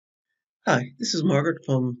Hi, this is Margaret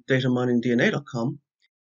from dataminingdna.com,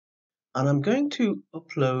 and I'm going to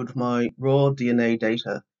upload my raw DNA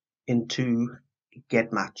data into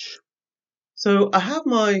GEDmatch. So I have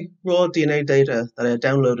my raw DNA data that I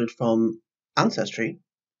downloaded from Ancestry.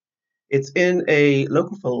 It's in a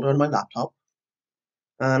local folder on my laptop,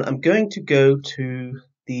 and I'm going to go to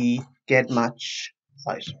the GEDmatch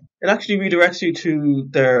site. It actually redirects you to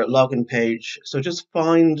their login page, so just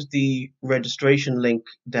find the registration link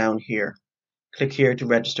down here. Click here to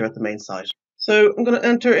register at the main site. So I'm going to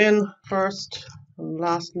enter in first and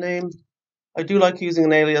last name. I do like using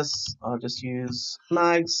an alias. I'll just use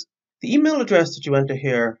Mags. The email address that you enter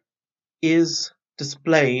here is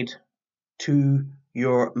displayed to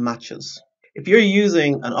your matches. If you're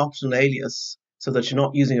using an optional alias so that you're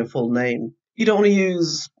not using a full name, you don't want to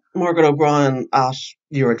use Margaret O'Brien at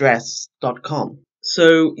youraddress.com.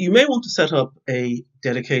 So you may want to set up a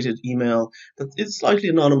dedicated email that is slightly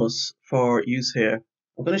anonymous for use here.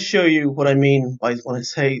 I'm going to show you what I mean by when I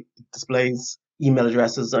say it displays email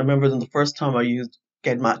addresses. I remember the first time I used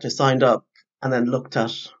GEDmatch, I signed up and then looked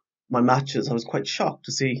at my matches. I was quite shocked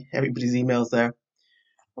to see everybody's emails there.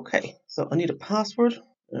 Okay, so I need a password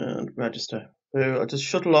and register. So I'll just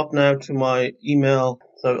shuttle up now to my email.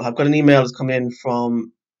 So I've got an email that's come in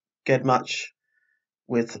from GEDmatch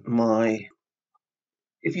with my...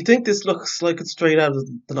 If you think this looks like it's straight out of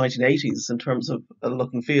the 1980s in terms of a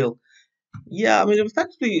look and feel, yeah, I mean,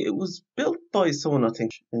 it was built by someone, I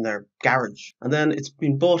think, in their garage, and then it's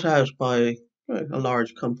been bought out by a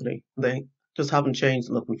large company. They just haven't changed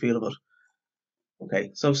the look and feel of it.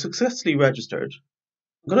 Okay, so I've successfully registered.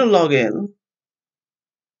 I'm going to log in.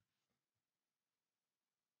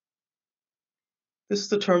 This is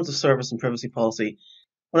the terms of service and privacy policy.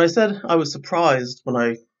 When I said I was surprised when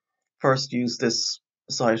I first used this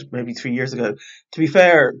site maybe 3 years ago, to be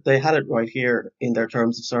fair, they had it right here in their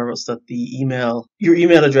terms of service that your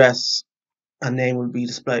email address and name will be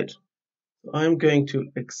displayed. I'm going to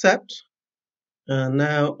accept, and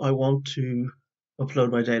now I want to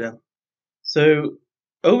upload my data. So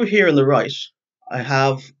over here on the right, I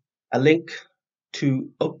have a link to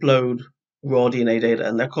upload raw DNA data,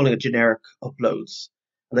 and they're calling it generic uploads.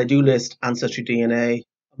 And they do list Ancestry DNA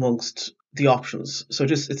amongst the options. So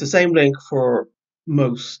it's the same link for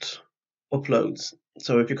most uploads.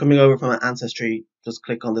 So if you're coming over from Ancestry, just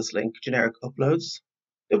click on this link, generic uploads.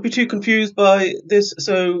 Don't be too confused by this.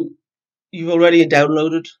 So you've already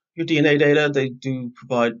downloaded your DNA data. They do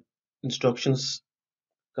provide instructions.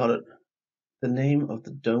 Got it. The name of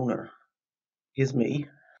the donor is me.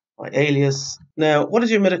 My alias. Now, what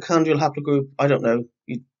is your mitochondrial haplogroup? I don't know.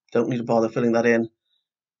 You don't need to bother filling that in.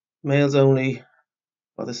 Males only.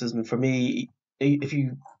 Well, this isn't for me. If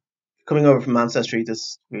you're coming over from Ancestry,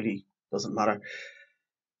 this really doesn't matter.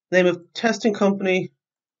 Name of testing company.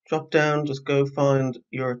 Drop down. Just go find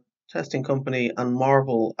your testing company and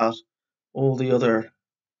marvel at all the other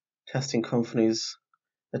testing companies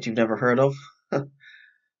that you've never heard of.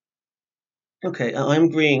 Okay, I'm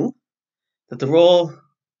agreeing that the raw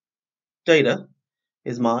data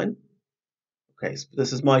is mine. Okay, so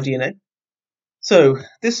this is my DNA. So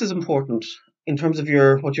this is important in terms of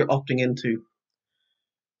what you're opting into.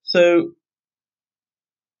 So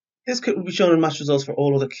this kit will be shown in match results for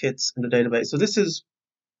all other kits in the database. So this is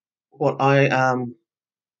what I am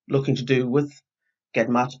looking to do with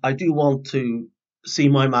GEDmatch. I do want to see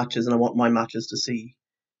my matches, and I want my matches to see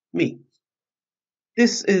me.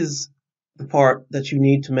 This is the part that you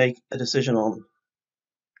need to make a decision on.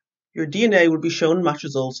 Your DNA will be shown in match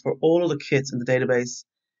results for all of the kits in the database,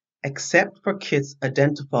 except for kits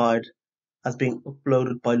identified as being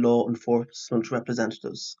uploaded by law enforcement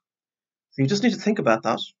representatives. So you just need to think about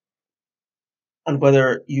that and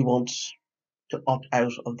whether you want to opt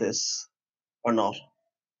out of this or not.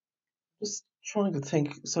 Just trying to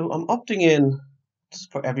think. So I'm opting in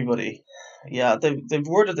just for everybody. Yeah, they've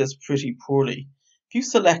worded this pretty poorly. If you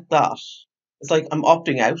select that, it's like I'm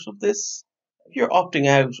opting out of this. If you're opting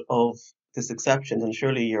out of this exception, then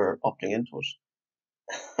surely you're opting into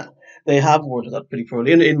it. They have worded that pretty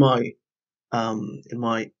poorly in my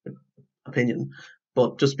opinion.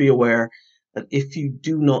 But just be aware that if you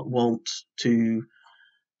do not want to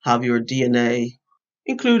have your DNA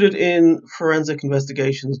included in forensic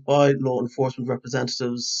investigations by law enforcement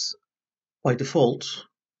representatives by default,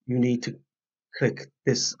 you need to click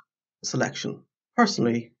this selection.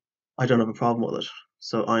 Personally, I don't have a problem with it,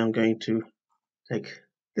 so I am going to take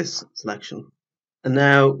this selection. And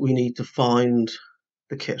now we need to find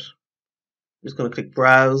the kit. I'm just going to click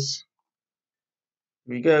browse.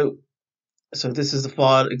 Here we go. So this is the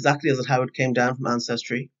file exactly as how it came down from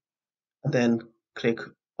Ancestry, and then click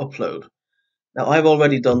upload. Now I've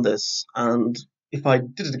already done this, and if I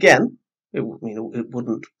did it again, it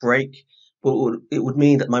wouldn't break, but it would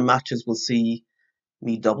mean that my matches will see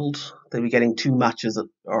me doubled. They'll be getting two matches that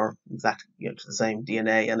are exactly to the same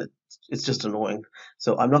DNA, and it's just annoying.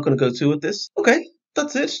 So I'm not going to go through with this. Okay,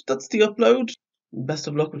 that's it. That's the upload. Best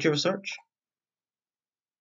of luck with your research.